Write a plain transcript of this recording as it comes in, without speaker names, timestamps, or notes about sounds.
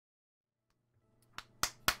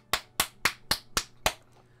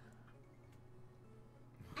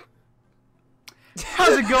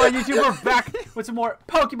How's it going, YouTube? We're back with some more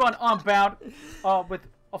Pokemon Unbound. With,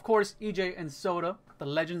 of course, EJ and SoDa, the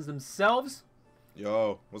legends themselves.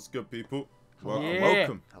 Yo, what's good, people?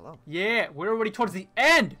 Welcome. Hello. Yeah, we're already towards the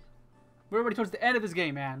end. We're already towards the end of this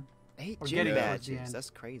game, man. 8 We're gym getting towards the badges. end. That's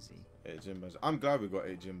crazy. 8 gym badges. I'm glad we got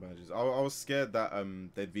 8 gym badges. I was scared that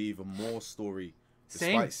there'd be even more story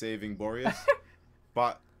despite saving Boreas.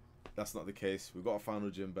 But that's not the case. We got a final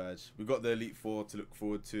gym badge. We got the Elite Four to look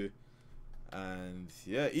forward to. And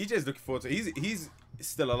yeah, EJ's looking forward to it. He's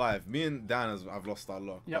still alive. Me and Dan have lost our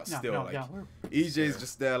luck. Yep, but still, EJ's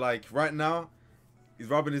just there like right now. He's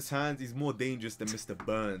rubbing his hands. He's more dangerous than Mr.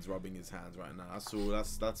 Burns rubbing his hands right now.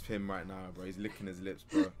 That's him right now, bro. He's licking his lips,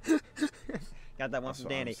 bro. Got that one from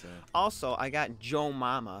Danny. Also, I got Joe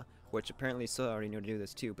Mama, which apparently SoDa already knew to do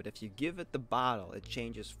this too. But if you give it the bottle, it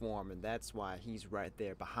changes form, and that's why he's right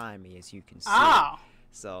there behind me, as you can see. Ah!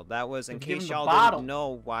 So that was, in case y'all didn't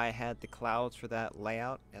know why I had the clouds for that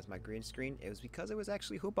layout as my green screen, it was because it was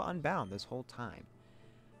actually Hoopa Unbound this whole time.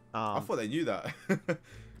 I thought they knew that.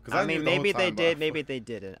 I mean, maybe they did, maybe they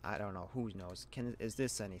didn't. I don't know. Who knows? Is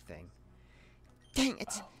this anything? Dang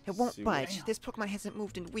it! It won't budge. This Pokemon hasn't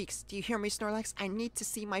moved in weeks. Do you hear me, Snorlax? I need to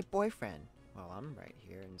see my boyfriend. Well, I'm right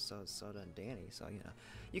here, and so is SoDa and Danny, so, you know.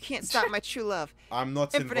 You can't stop my true love. I'm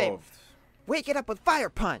not involved. Wake it up with Fire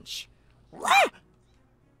Punch!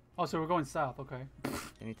 Oh, so we're going south, okay.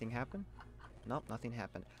 Anything happen? Nope, nothing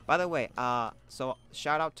happened. By the way, so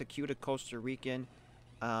shout out to Q, the Costa Rican.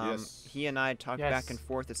 Yes. He and I talked back and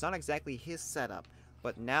forth. It's not exactly his setup,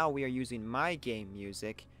 but now we are using my game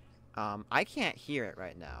music. I can't hear it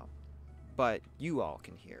right now, but you all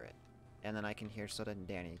can hear it. And then I can hear SoDa and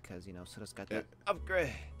Danny, because, you know, SoDa's got that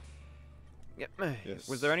upgrade. Yep. Yes.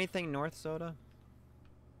 Was there anything north, SoDa?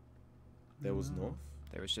 There was north?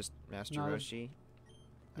 There was just Master Roshi.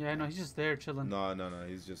 Yeah, no, he's just there chilling. No,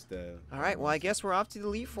 he's just there. Alright, well, I guess we're off to the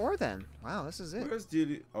Elite Four then. Wow, this is it. Where's the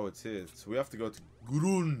Elite? Oh, it's here. So we have to go to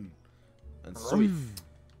Gurun and Soif.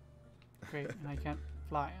 Great, and I can't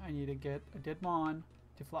fly. I need to get a Deadmon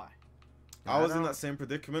to fly. I was in that same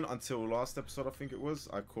predicament until last episode, I think it was.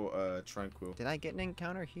 I caught Tranquil. Did I get an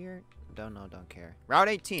encounter here? Don't know, don't care. Route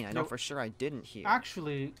 18, I know for sure I didn't hear.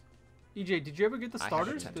 Actually, EJ, did you ever get the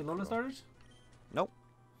starters? The Alolan starters? Nope.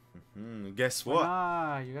 Guess what?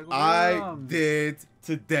 You gotta go I did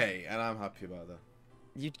today, and I'm happy about that.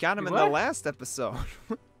 You got him in the last episode.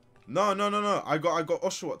 No. I got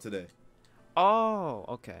Oshawott today. Oh,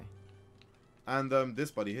 okay. And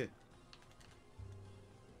this buddy here.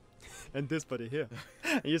 And this buddy here.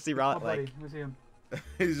 You see Rowlet like. Let me see him.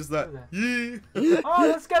 He's just like, yeah. Oh,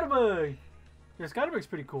 that's Scatterbug. Yeah, Scatterbug's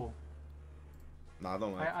pretty cool. Nah, I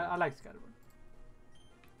don't like I like Scatterbug.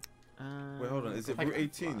 Wait, hold on. Is it Route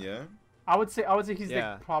 18? Yeah. I would say he's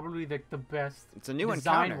like probably the best. It's a new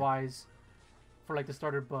design wise for like the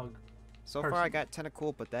starter bug. So far I got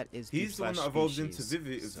Tentacool, but that is he's the one that evolves into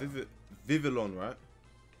Vivillon, right?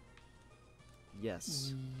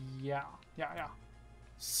 Yes. Yeah.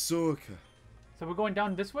 Soka. So we're going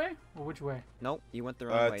down this way or which way? Nope, you went the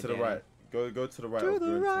wrong way. To the right. Go to the right. To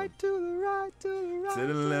the right, to the right, to the right. To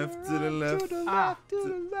the left, to the left. To the left, to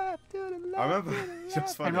the left, to the left. I remember.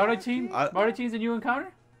 Just funny. And Maritine's a new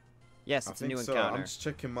encounter? Yes, it's a new so. encounter. I'm just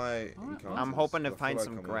checking my encounters. I'm hoping to find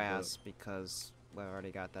some grass because we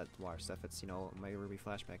already got that water stuff. It's, you know, my Ruby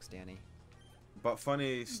flashbacks, Danny. But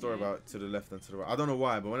funny story about to the left and to the right. I don't know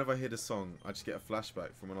why, but whenever I hear the song, I just get a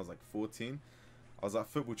flashback from when I was like 14. I was at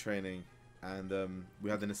football training, and we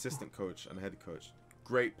had an assistant coach and a head coach.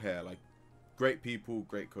 Great pair, like great people,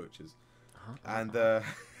 great coaches. And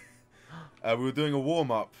we were doing a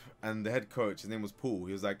warm up, and the head coach, his name was Paul.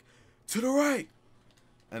 He was like, "To the right,"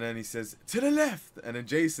 and then he says, "To the left." And then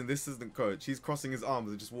Jason, this assistant coach, he's crossing his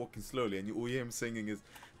arms and just walking slowly, and you all hear him singing is,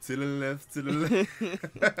 "To the left, to the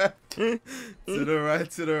left, to the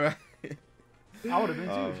right, to the right." I would have been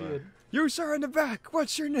too if you had. You sir in the back.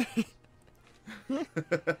 What's your name?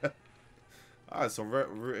 Alright, so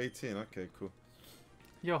Route 18. Okay, cool.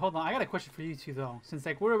 Yo, hold on. I got a question for you two though. Since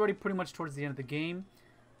like we're already pretty much towards the end of the game.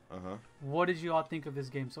 What did you all think of this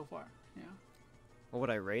game so far? Yeah. What would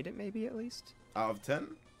I rate it? Maybe at least. Out of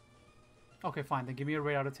 10? Okay, fine. Then give me a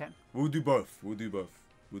rate out of 10. We'll do both. We'll do both.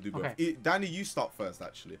 Okay. Danny, you start first.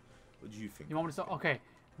 Actually, what do you think? You want me to start? Okay.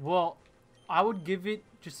 Well, I would give it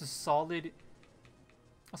just a solid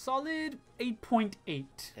 8.8.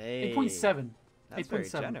 Hey, 8.7. That's very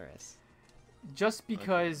generous. Just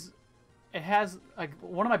because it has like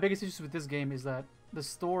one of my biggest issues with this game is that the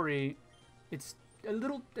story, it's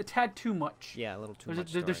a tad too much. Yeah, a little too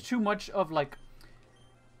much. There's too much of like,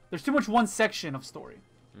 there's too much one section of story.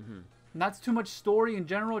 Not too much story in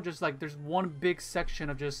general. Just like there's one big section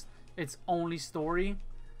of just its only story.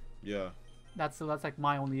 Yeah. That's like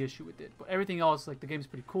my only issue with it. But everything else, like the game's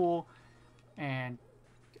pretty cool, and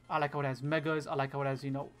I like how it has megas. I like how it has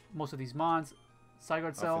most of these mons. Zygarde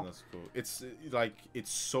I Cell. think that's cool. It's like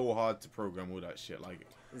it's so hard to program all that shit. Like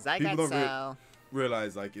Zygarde people don't Cell.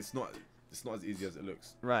 realize like it's not as easy as it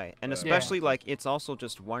looks. Right, and especially like it's also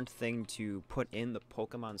just one thing to put in the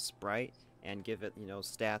Pokemon sprite and give it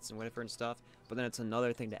stats and whatever and stuff, but then it's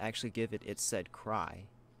another thing to actually give it its said cry.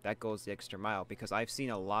 That goes the extra mile, because I've seen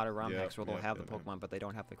a lot of ROM hacks where they'll have the Pokemon, but they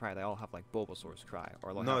don't have the cry. They all have like Bulbasaur's cry,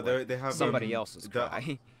 or they have somebody else's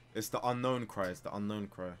cry. It's the unknown cry. It's the unknown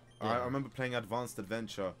cry. Yeah. I remember playing Advanced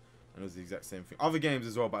Adventure, and it was the exact same thing. Other games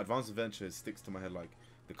as well, but Advanced Adventure sticks to my head. Like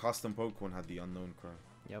the custom Pokemon had the unknown cry.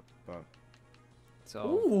 Yep. But so.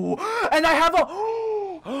 Ooh, and I have a.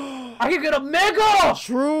 I can get a Mega.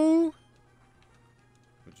 True.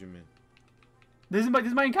 What do you mean? This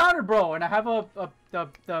is my encounter, bro, and I have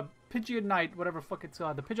the Pidgeot, whatever fuck it's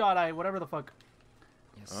the Pidgeot, whatever the fuck.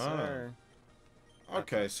 Yes, sir.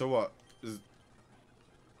 Okay, so what?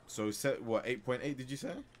 So set what 8.8 did you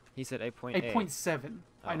say? He said 8.8. 8.7.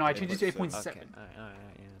 Oh, I know, I changed it to 8.7. Okay. Alright,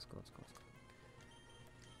 yeah, that's cool,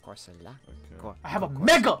 Corsola. Okay. I have a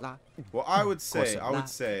Mega! Well, I would say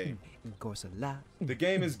Corsola. the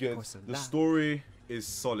game is good. The story is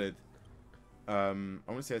solid. I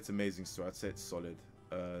wouldn't say it's amazing story. I'd say it's solid.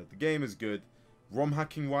 The game is good. ROM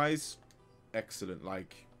hacking wise, excellent.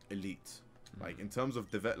 Like elite. Like in terms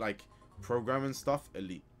of like programming stuff,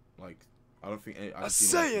 elite. Like I don't think I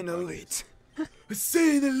say an elite. I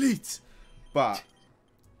say an elite. But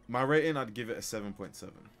my rating, I'd give it a 7.7.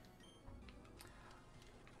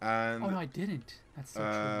 And oh no, I didn't. That's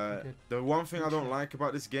so true. The one thing I don't like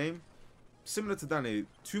about this game, similar to Danny,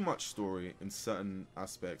 too much story in certain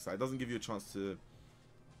aspects. Like, it doesn't give you a chance to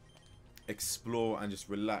explore and just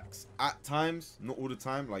relax. At times, not all the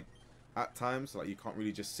time. Like at times, like you can't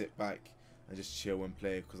really just sit back and just chill and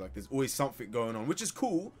play, because like there's always something going on, which is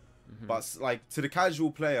cool. But like to the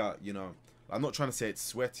casual player, I'm not trying to say it's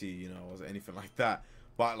sweaty, or anything like that.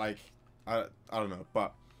 But like I don't know.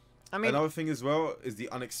 But I mean, another thing as well is the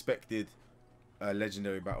unexpected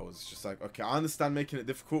legendary battles. It's just like, okay, I understand making it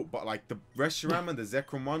difficult, but like the Reshiram and the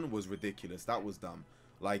Zekrom one was ridiculous. That was dumb.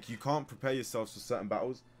 Like you can't prepare yourselves for certain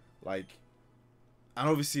battles. Like, and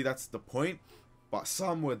obviously that's the point. But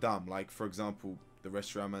some were dumb. Like for example, the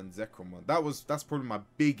Reshiram and Zekrom one. That's probably my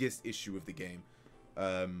biggest issue with the game.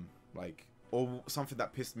 Like, or something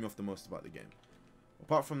that pissed me off the most about the game.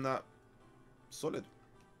 Apart from that, solid.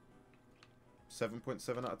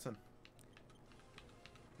 7.7 out of 10.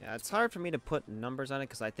 Yeah, it's hard for me to put numbers on it,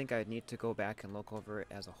 because I think I'd need to go back and look over it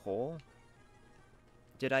as a whole.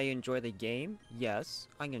 Did I enjoy the game? Yes,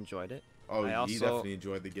 I enjoyed it. Oh, he definitely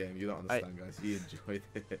enjoyed the game. You don't understand, guys. He enjoyed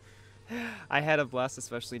it. I had a blast,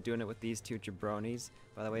 especially doing it with these two jabronis.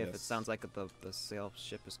 By the way, yes. If it sounds like the sail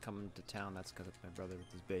ship is coming to town, that's because it's my brother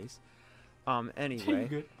with his base.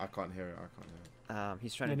 Anyway. I can't hear it.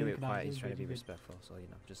 He's trying to do it quiet. He's trying to be respectful, so,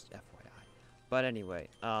 just FYI. But anyway,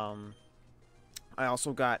 I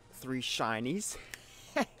also got 3 shinies.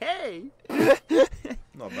 Hey!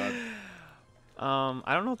 Not bad.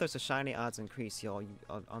 I don't know if there's a shiny odds increase, y'all.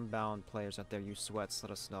 Unbound players out there, use sweats,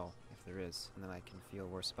 let us know if there is, and then I can feel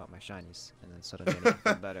worse about my shinies, and then suddenly I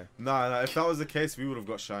feel better. No, if that was the case, we would have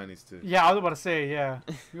got shinies too. Yeah, I was about to say, yeah,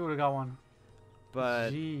 we would have got one.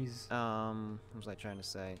 But jeez. What was I trying to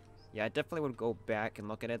say? Yeah, I definitely would go back and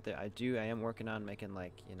look at it. I am working on making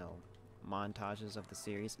like montages of the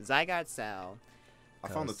series. Zygarde Cell. I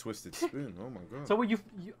found the twisted spoon. Oh my god. So what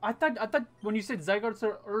I thought when you said Zygarde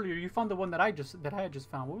Cell earlier, you found the one that I had just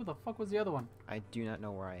found. What the fuck was the other one? I do not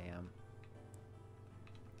know where I am.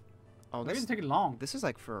 Oh, this didn't take long. This is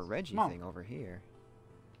like for a Reggie thing over here.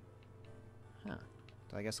 Huh.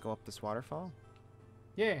 Do I guess go up this waterfall?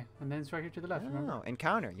 Yeah, and then it's right here to the left. Remember? Oh,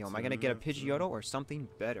 encounter. Yo, am I gonna get a Pidgeotto or something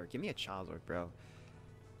better? Give me a Charizard, bro.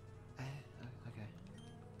 Okay.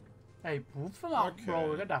 Hey, bro,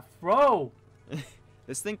 look at that throw.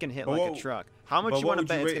 This thing can hit like a truck. How much you want to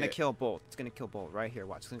bet it's gonna kill Bolt? It's gonna kill Bolt right here.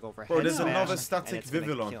 Watch, it's gonna go over head. Bro, there's another static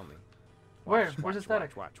Vivillon. Where's the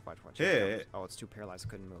static? Watch. Here. Oh, it's too paralyzed.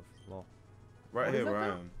 Couldn't move. Lol. Right here where I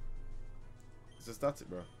am. It's a static,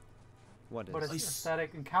 bro. What is? What is a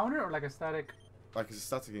static encounter or like a static? Like it's a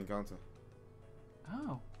static encounter.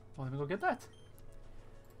 Oh, well, let me go get that.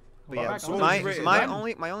 But yeah, my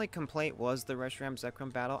only complaint was the Reshiram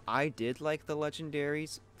Zekrom battle. I did like the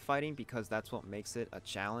legendaries fighting because that's what makes it a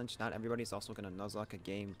challenge. Not everybody's also gonna Nuzlocke a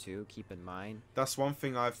game too. Keep in mind. That's one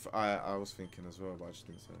thing I was thinking as well, but I just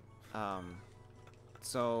didn't say it.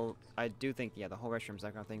 So I do think, yeah, the whole restroom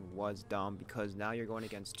background thing was dumb because now you're going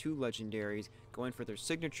against 2 legendaries, going for their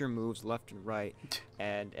signature moves left and right,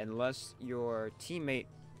 and unless your teammate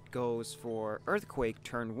goes for Earthquake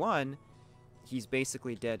turn 1, he's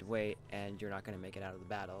basically dead weight, and you're not going to make it out of the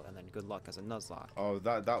battle, and then good luck as a Nuzlocke. Oh,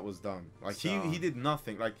 that was dumb. Like, So- he did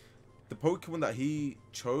nothing. Like, the Pokemon that he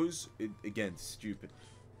chose, again, stupid.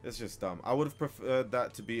 It's just dumb. I would have preferred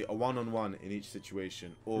that to be a one-on-one in each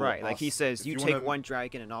situation. Or Right, like he says, if you wanna- take one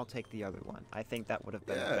dragon and I'll take the other one. I think that would have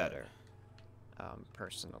been Yeah. better,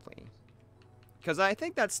 personally. Because I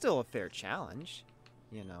think that's still a fair challenge,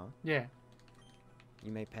 you know. Yeah.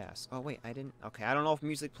 You may pass. Oh, wait, I didn't... Okay, I don't know if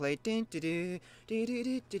music played.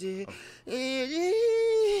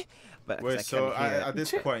 But 'cause Wait, I so can't hear it. at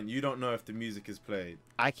this point, you don't know if the music is played.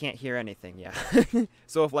 I can't hear anything, yeah.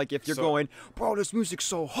 So if you're So- going, bro, this music's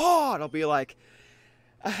so hard, I'll be like...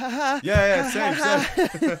 Yeah,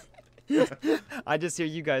 same. I just hear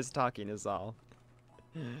you guys talking is all.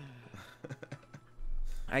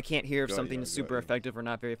 I can't hear if Got something you, is got super you. effective or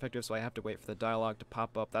not very effective, so I have to wait for the dialogue to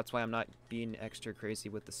pop up. That's why I'm not being extra crazy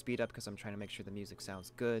with the speed up, because I'm trying to make sure the music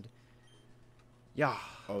sounds good. Yeah.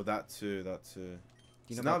 Oh, that too.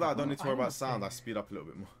 You So know now about that I that don't one? need to worry about sound, I speed up a little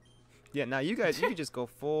bit more. Yeah, now you guys, you can just go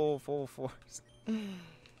full force.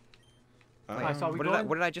 Alright, so are we What going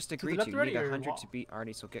did I just the agree left to? You already, need or 100 what? to beat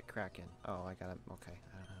Artie, so get cracking. Oh, I got it. Okay,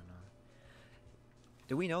 I don't know.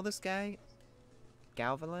 Do we know this guy?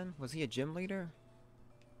 Galvalin? Was he a gym leader?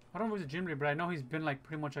 I don't know if he's a gym leader, but I know he's been like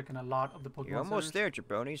pretty much like in a lot of the Pokemon You're almost centers. there,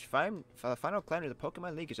 jabronis. The final climb of the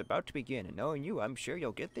Pokemon League is about to begin, and knowing you, I'm sure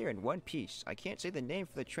you'll get there in one piece. I can't say the name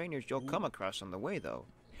for the trainers you'll come across on the way, though.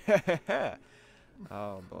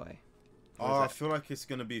 Oh, boy. Oh, I feel like it's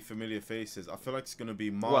gonna be familiar faces. I feel like it's gonna be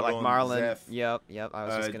Marlon, What, like Marlin? Zeph, Yep. I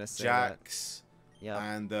was just gonna say Jax, that. Yep.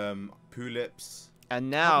 and Pulips. And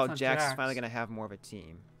now it's not Jax is Jax. finally gonna have more of a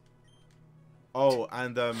team. Oh,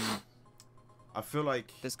 and I feel like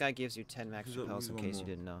This guy gives you 10 max Who's that- repels in who's case one you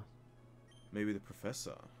more? didn't know. maybe the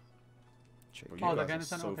Professor. Tricky. Bro, Oh, you the guys guy are in the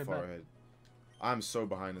center? so Okay, far bet. ahead. I'm so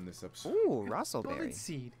behind in this episode. Ooh, Golden Russellberry.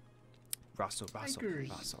 Seed. Russell.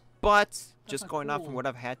 Tigers. But just not going off cool. from what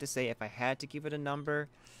I've had to say, if I had to give it a number,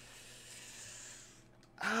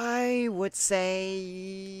 I would say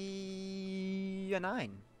a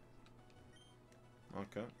 9.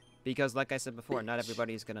 Okay. Because, like I said before, not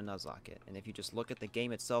everybody's gonna Nuzlocke it. And if you just look at the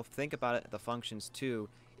game itself, think about it, the functions too.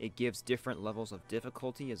 It gives different levels of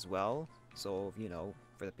difficulty as well. So, you know,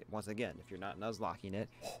 once again, if you're not Nuzlocking it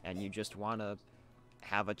and you just wanna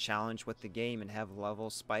have a challenge with the game and have level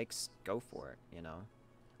spikes, go for it, you know.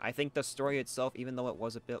 I think the story itself, even though it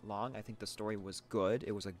was a bit long, I think the story was good.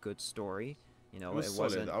 It was a good story. You know, It was solid.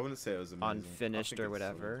 wasn't I wouldn't say it was amazing. I unfinished think or it's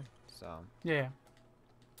solid. whatever. So, Yeah.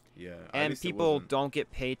 Yeah. at and least it people wasn't- don't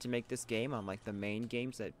get paid to make this game on like the main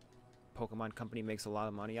games that Pokemon Company makes a lot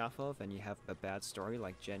of money off of, and you have a bad story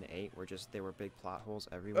like Gen 8 where just there were big plot holes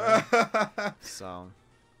everywhere. So,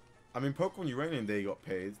 I mean, Pokemon Uranium, they got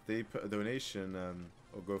paid. They put a donation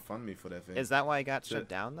or GoFundMe for their thing. is that why it got So- shut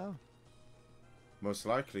down though? Most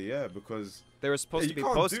likely, yeah, because They were supposed you to be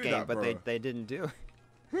can't do post game, that, but bro. they didn't do.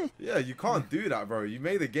 yeah, you can't do that, bro. You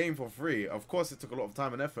made the game for free. Of course, it took a lot of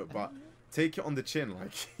time and effort, but take it on the chin.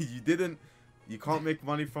 Like you can't make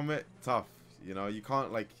money from it. Tough, you know. You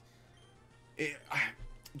can't like. Do you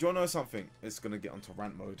want to know something? It's gonna get onto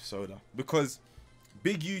rant mode, SoDa, because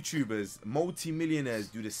big YouTubers, multi-millionaires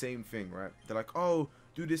do the same thing, right? They're like, oh,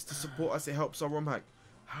 do this to support us. It helps our ROM hack.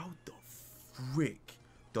 How the frick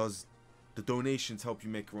does the donations help you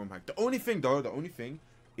make a ROM hack? The only thing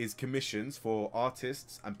is commissions for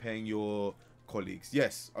artists and paying your colleagues.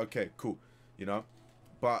 Yes, okay, cool, you know.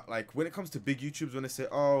 But like when it comes to big YouTubers, when they say,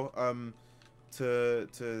 oh,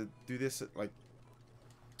 to do this, like,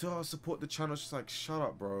 to support the channel, it's just like, shut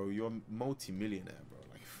up, bro. You're a multi-millionaire, bro.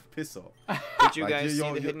 Like, piss off. Did you Like, guys see you're-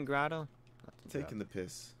 the you're Hidden Grotto? Taking the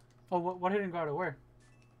piss. Oh, what hidden grotto? Where?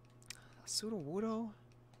 Sudowoodo?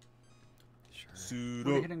 Sure. Suit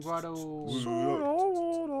Where the up. hidden grotto?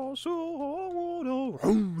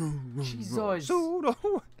 Sudowoodo. Jesus.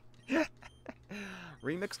 Sudo.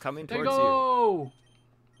 Remix coming There you towards you. go.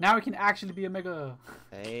 Now it can actually be a mega.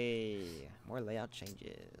 Hey, more layout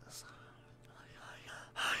changes.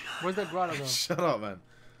 Where's that grotto though? Shut up,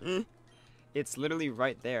 man. It's literally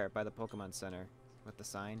right there by the Pokemon Center with the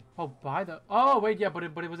sign. Oh, by the. Oh wait, yeah, but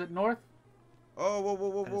it was it north? Oh,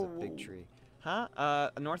 whoa. That is a big tree. Huh?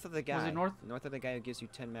 North of the guy. Was it north? North of the guy who gives you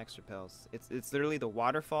 10 max repels. It's literally the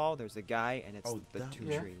waterfall. There's a guy, and it's Oh, the that- two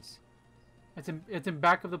Yeah. trees. It's in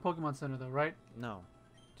back of the Pokemon Center though, right? No,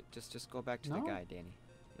 just go back to the No? guy, Danny.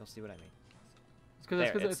 You'll see what I mean. It's because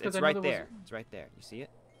There, it's it's I know right there there. was. It's right there. You see it?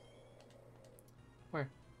 Where?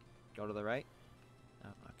 Go to the right. Oh,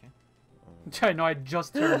 okay. I know I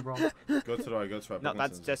just turned, bro. Go to the right. Go to the right. No, Pokemon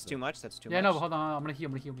Center's that's there. too much. That's too much. Yeah, no, but hold on. I'm gonna heal.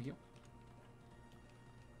 I'm gonna heal. I'm gonna heal.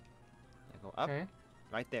 Go up. Okay.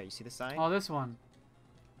 Right there. You see the sign? Oh, this one.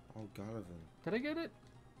 Oh, Galavan. Did I get it?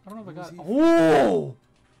 I don't know if I got it. Who's Oh!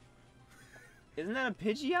 Isn't that a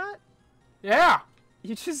Pidgeot? Yeah!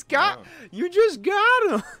 You just got. Wow. You just got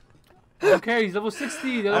him. Okay, he's level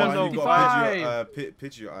 60. The I other don't one's know. You got 55.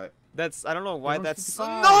 Pidgeot. That's. I don't know why Level that's.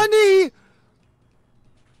 55. Nani!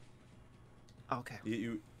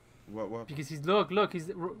 Okay. What? Because he's look, he's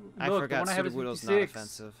I look. The forgot one I have is Sudowoodo's not 56.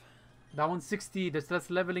 offensive. That one's 60. That's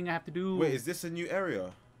leveling I have to do. Wait, is this a new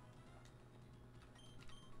area?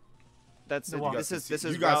 That's The what? this is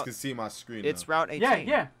You guys route. can see my screen. It's now. Route 18. Yeah,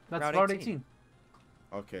 yeah. That's Route Route 18. 18.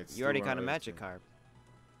 Okay. It's You already still got a Route magic 18. card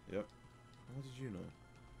Yep. How did you know?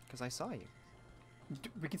 because I saw you.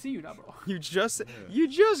 We can see you now, bro. You just Yeah. you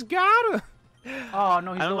just got him. Oh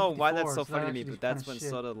no, he's I don't know level why 54, that's so funny to me, actually but that's kinda when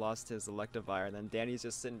shit. SoDa lost his Electivire, and then Danny's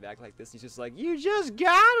just sitting back like this. He's just like, "You just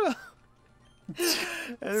got him."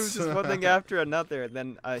 And it was just one thing after another, and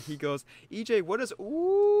then he goes, "EJ, what is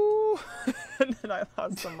ooh?" And then I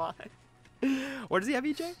lost my mind. What does he have,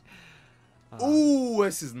 EJ? Ooh,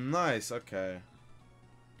 this is nice. Okay.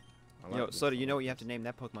 I like Yo, this SoDa, you one. know what you have to name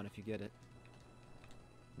that Pokemon if you get it.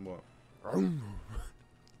 What?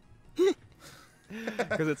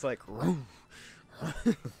 Because it's like.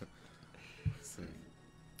 See.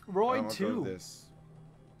 Roy I'll go 2. with this.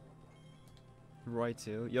 Roy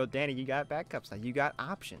too. Yo, Danny, you got backups now. You got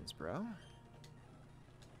options, bro.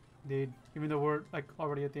 Dude, even though we're like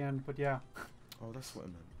already at the end, but yeah. Oh, that's what I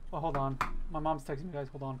meant. Oh, hold on. My mom's texting me, guys.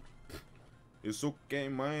 Hold on. It's okay,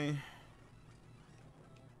 man.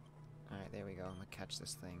 Alright, there we go. I'm gonna catch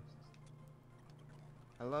this thing.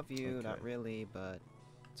 I love you, not Okay. really, but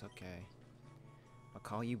it's okay. I'll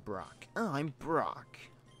call you Brock. Oh, I'm Brock.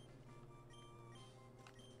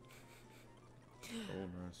 Oh,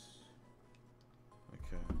 nice.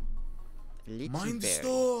 Okay. Lychee Mind berry.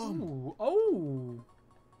 Storm! Ooh. Oh.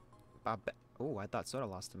 Oh, I thought SoDa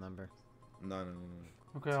lost a member. No.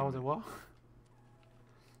 Okay, I was like, what?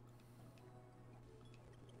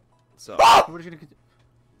 So, What did you?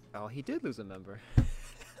 oh, he did lose a member.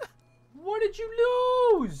 What did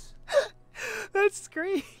you lose? That's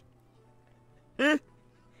great.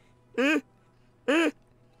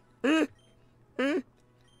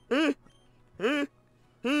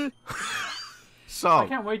 I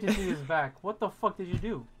can't wait to see his back. What the fuck did you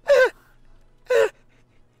do?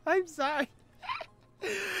 I'm sorry.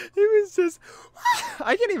 It was just.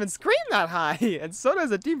 I can't even scream that high, and SoDa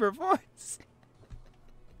has a deeper voice.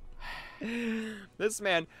 This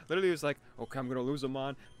man literally was like, "Okay, I'm gonna lose him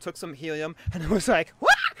on." Took some helium, and it was like,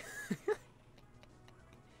 "What?"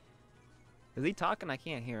 Is he talking? I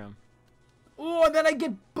can't hear him. Oh, and then I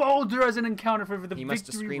get Boulder as an encounter for the He victory must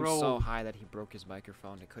have screamed road. so high that he broke his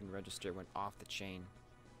microphone. It couldn't register. It went off the chain.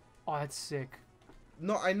 Oh, that's sick.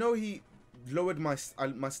 No, I know he lowered my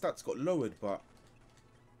stats got lowered, but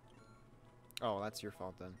Oh, that's your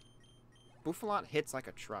fault then. Buffalot hits like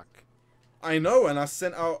a truck. I know, and I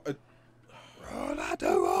sent out a.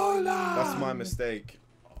 That's my mistake.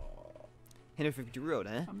 Hit a 50 road,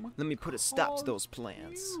 eh? Let me put a stop to those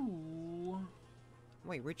plans. You.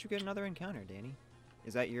 Wait, where'd you get another encounter, Danny?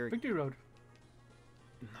 Is that your... Victory road.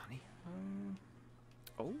 Nani?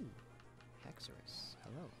 Oh, Hexorus.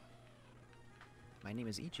 Hello. My name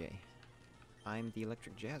is EJ. I'm the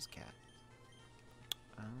ElectricJazzcat.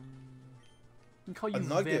 I can call you A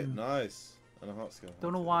nugget, Vim. nice. And a hot skill.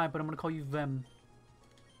 Don't know why, but I'm gonna call you Vim.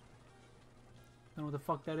 Don't know what the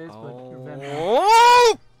fuck that is, but you're Vim.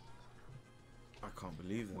 Oh! I can't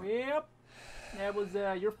believe that. Yep. That was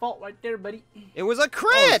your fault right there, buddy. It was a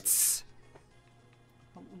crit!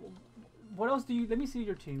 What else do you... Let me see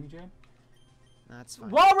your team, EJ. That's fine.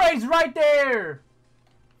 Wall race right there!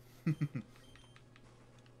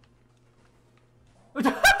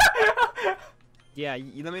 Yeah,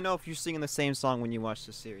 let me know if you're singing the same song when you watch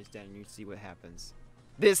the series, Dan, and you see what happens.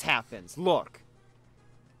 This happens. Look.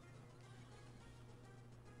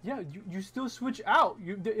 Yeah, you still switch out.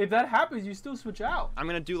 If that happens, you still switch out. I'm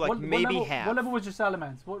gonna do like What maybe level, half. What level was your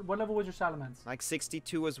Salamence? What level was your Salamence? Like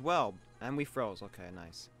 62 as well. And we froze. Okay,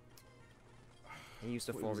 nice. He used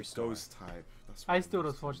a What full was restore. ghost type. That's I what still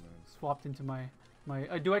it just was, swapped into my...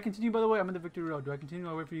 do I continue, by the way? I'm in the victory road. Do I continue?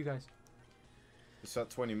 I wait for you guys. It's at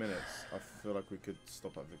 20 minutes. I feel like we could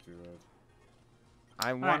stop at Victory Road.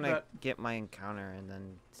 I want to but- get my encounter and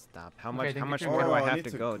then stop. How Okay, much? then How get much your more do encounter. I Oh, I have need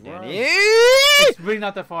to to go, grind. Danny? It's really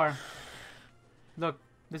not that far. Look,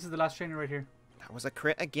 this is the last trainer right here. That was a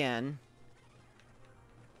crit again.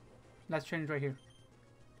 Last trainer right here.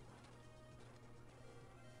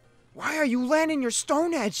 Why are you landing your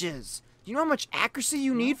stone edges? Do you know how much accuracy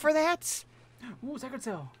you need for that? Ooh, Zygarde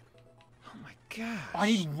cell. Oh my gosh. I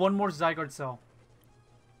need one more Zygarde cell.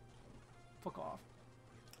 Fuck off.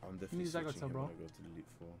 I'm definitely need Zygarde switching cell, him bro. when I go to the Elite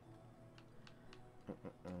Four.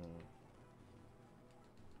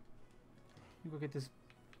 You go get this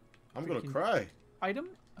I'm gonna freaking cry. item.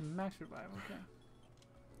 A max revive. Okay.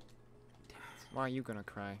 Why are you gonna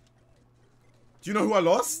cry? Do you know who I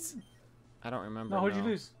lost? I don't remember. No, who'd you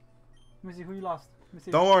lose? Let me see who you lost. Let me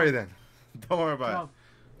see. Don't worry then. Don't worry about No,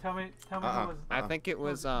 tell me who was. I think it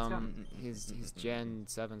was let's go. his Gen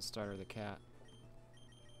 7 starter, the cat.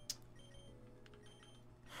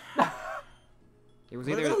 It was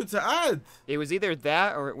it. I don't know either who to add. it was either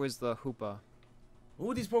that or it was the Hoopa.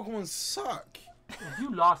 All these Pokemon suck.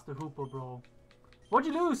 You lost the Hoopa, bro.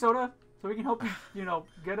 What'd you lose, SoDa? So we can help you, you know,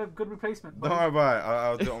 get a good replacement. Don't worry about it.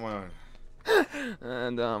 I'll do it on my own.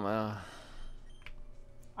 And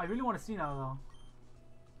I really want to see now,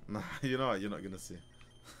 though. Nah, you're not gonna see.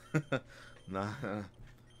 Nah.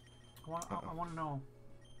 I want to know.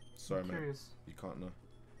 Sorry, I'm man. curious. You can't know.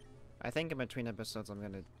 I think in between episodes I'm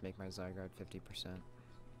gonna make my Zygarde 50%.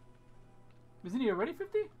 Isn't he already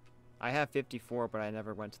 50? I have 54, but I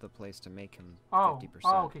never went to the place to make him 50%.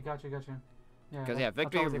 Oh, okay, gotcha. Yeah. Because I thought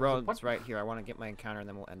Victory it was like, Road's what? right here. I want to get my encounter and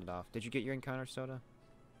then we'll end it off. Did you get your encounter, SoDa?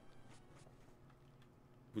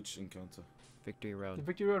 Which encounter? Victory The Road.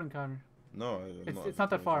 Victory Road encounter. No, It's not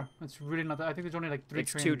that far. It's really not that. I think there's only like 3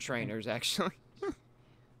 It's trainers. 2 trainers actually.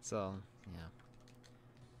 So yeah.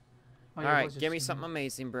 Oh, yeah, All it right, was give me just- something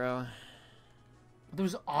amazing, bro.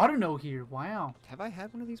 There's Autono here. Wow. Have I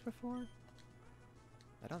had one of these before?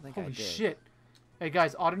 I don't think I Holy did. shit. Hey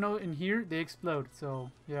guys, Autono in here, they explode.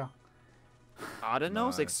 So yeah.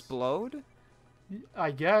 Autonos Nice. explode?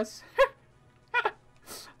 I guess.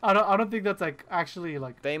 I don't think that's like actually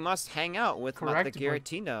like. They must hang out with the Correct, but-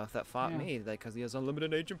 Giratina that fought yeah. me, because he has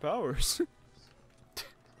unlimited ancient powers.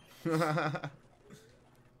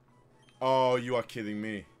 Oh, you are kidding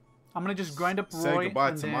me. I'm gonna just grind up Roy. Say goodbye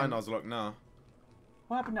and to then... my Nuzlocke now.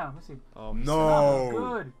 What happened now? Let's see. Oh No. You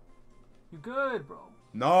good. You good, bro.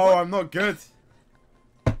 No, I'm not good.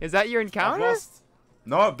 Is that your I've encounter? lost.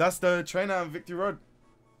 No, that's the trainer on Victory Road.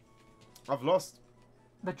 I've lost.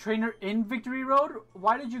 The trainer in Victory Road?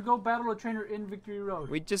 Why did you go battle a trainer in Victory Road?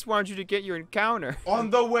 We just wanted you to get your encounter.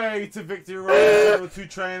 On the way to Victory Road, there were 2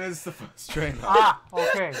 trainers. The first trainer. Ah,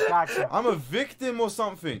 okay, gotcha. I'm a victim or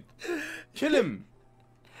something. Kill him.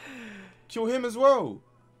 Kill him as well.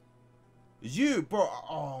 You, bro.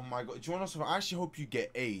 Oh my god. Do you want to know something? I actually hope you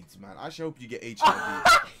get AIDS, man. I actually hope you get HIV.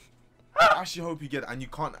 I actually hope you get, and you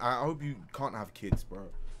can't. I hope you can't have kids, bro.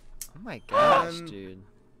 Oh my gosh, Man. dude.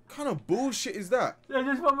 What kind of bullshit is that? There's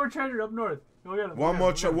just one more trainer up north. Go get him. One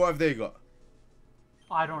more. What have they got?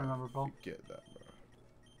 I don't remember, bro. Get that, bro.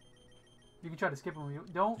 You can try to skip him.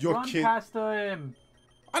 Don't Your run kid- past him.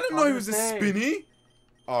 I didn't I know was he was a gonna say. spinny.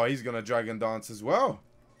 Oh, he's gonna dragon dance as well.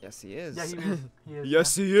 Yes, he is. Yeah, he is. He is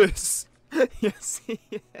Yes, he is. Yes, he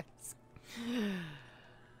is.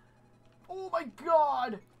 Oh my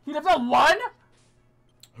god! He lives on 1?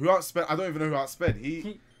 Who outsped? I don't even know who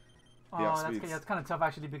outsped. Oh, outspeeds. that's kind of tough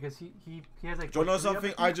actually because he has like. Do you know what, 3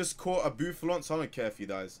 something? up, I just caught a Bouffalon, so I don't care if he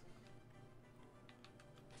dies.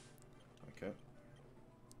 Okay.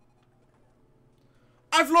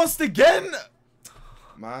 I've lost again!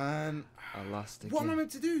 Man. I lost again. What am I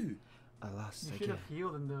meant to do? I lost You should again. have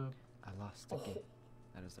healed in the. I lost again.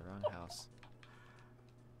 That is the wrong house.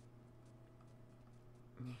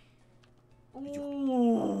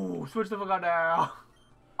 Ooh, switch the fuck out now.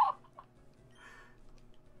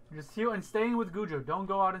 Just heal and staying with Gujo. Don't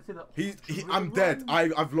go out into the. I'm dead.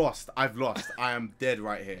 I've lost. I am dead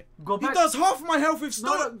right here. Go He back. does half my health with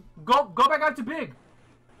No, stun. no, go back out to Big.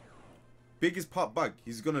 Big is part bug.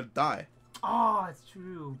 He's gonna die. Oh, it's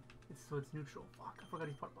true. It's neutral. Fuck, I forgot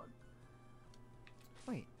he's part bug.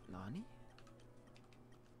 Wait, Nani?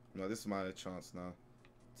 No, this is my chance now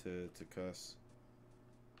to curse.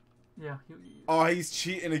 Yeah. Oh, he's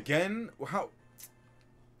cheating again? How?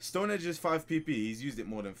 Stone Edge is 5 PP. He's used it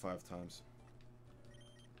more than 5 times.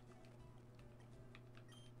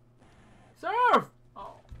 Serve.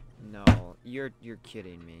 Oh. No, you're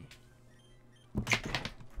kidding me.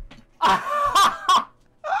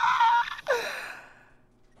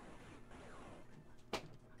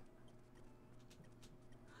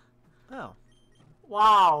 Oh.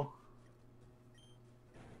 Wow.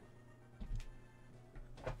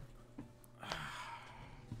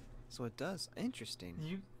 So it does. Interesting.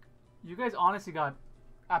 You guys honestly got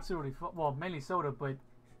absolutely well, mainly SoDa, but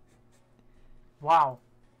wow.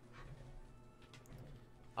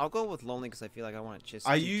 I'll go with lonely because I feel like I want to just.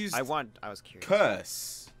 I was curious.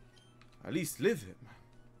 Curse. At least live it, man.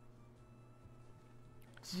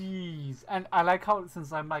 Jeez. And I like how,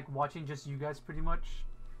 since I'm like watching just you guys pretty much,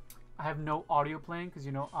 I have no audio playing because,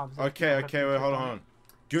 you know, obviously. Okay, wait, hold on.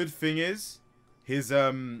 Good thing is, his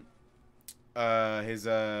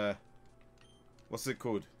what's it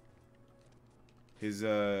called? His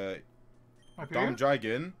dumb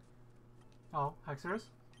dragon. Oh, Hexers?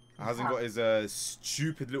 Hasn't got his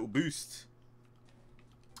stupid little boost.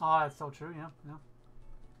 Oh, that's so true. Yeah.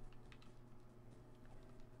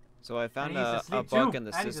 So I found a bug in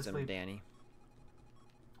the system, Danny.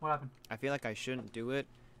 What happened? I feel like I shouldn't do it.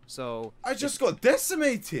 So I just got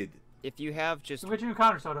decimated. If you have just Look at your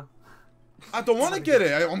counter, SoDa. I don't want to get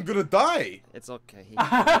it. I'm gonna die. It's okay. He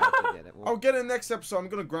can get it. I'll get it next episode. I'm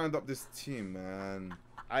gonna grind up this team, man.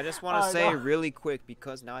 I just want to say really quick,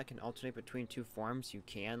 because now I can alternate between 2 forms. You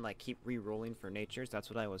can like keep re-rolling for natures. That's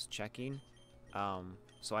what I was checking.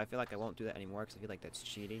 So I feel like I won't do that anymore because I feel like that's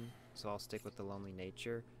cheating. So I'll stick with the lonely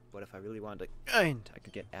nature. But if I really wanted to grind, I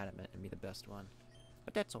could get adamant and be the best one.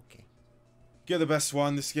 But that's okay. Get the best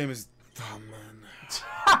one. This game is dumb, man.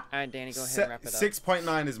 Alright, Danny, go ahead and wrap it up.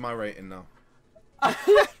 6.9 is my rating now.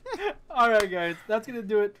 Alright, guys. That's going to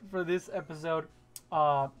do it for this episode.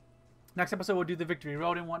 Next episode, we'll do the Victory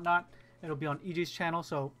Road and whatnot. It'll be on EJ's channel,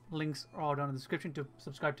 so links are all down in the description to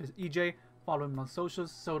subscribe to EJ. Follow him on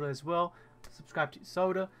socials. SoDa as well. Subscribe to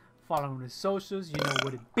SoDa. Follow him on his socials. You know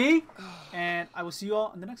what it be. And I will see you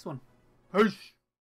all in the next one. Peace.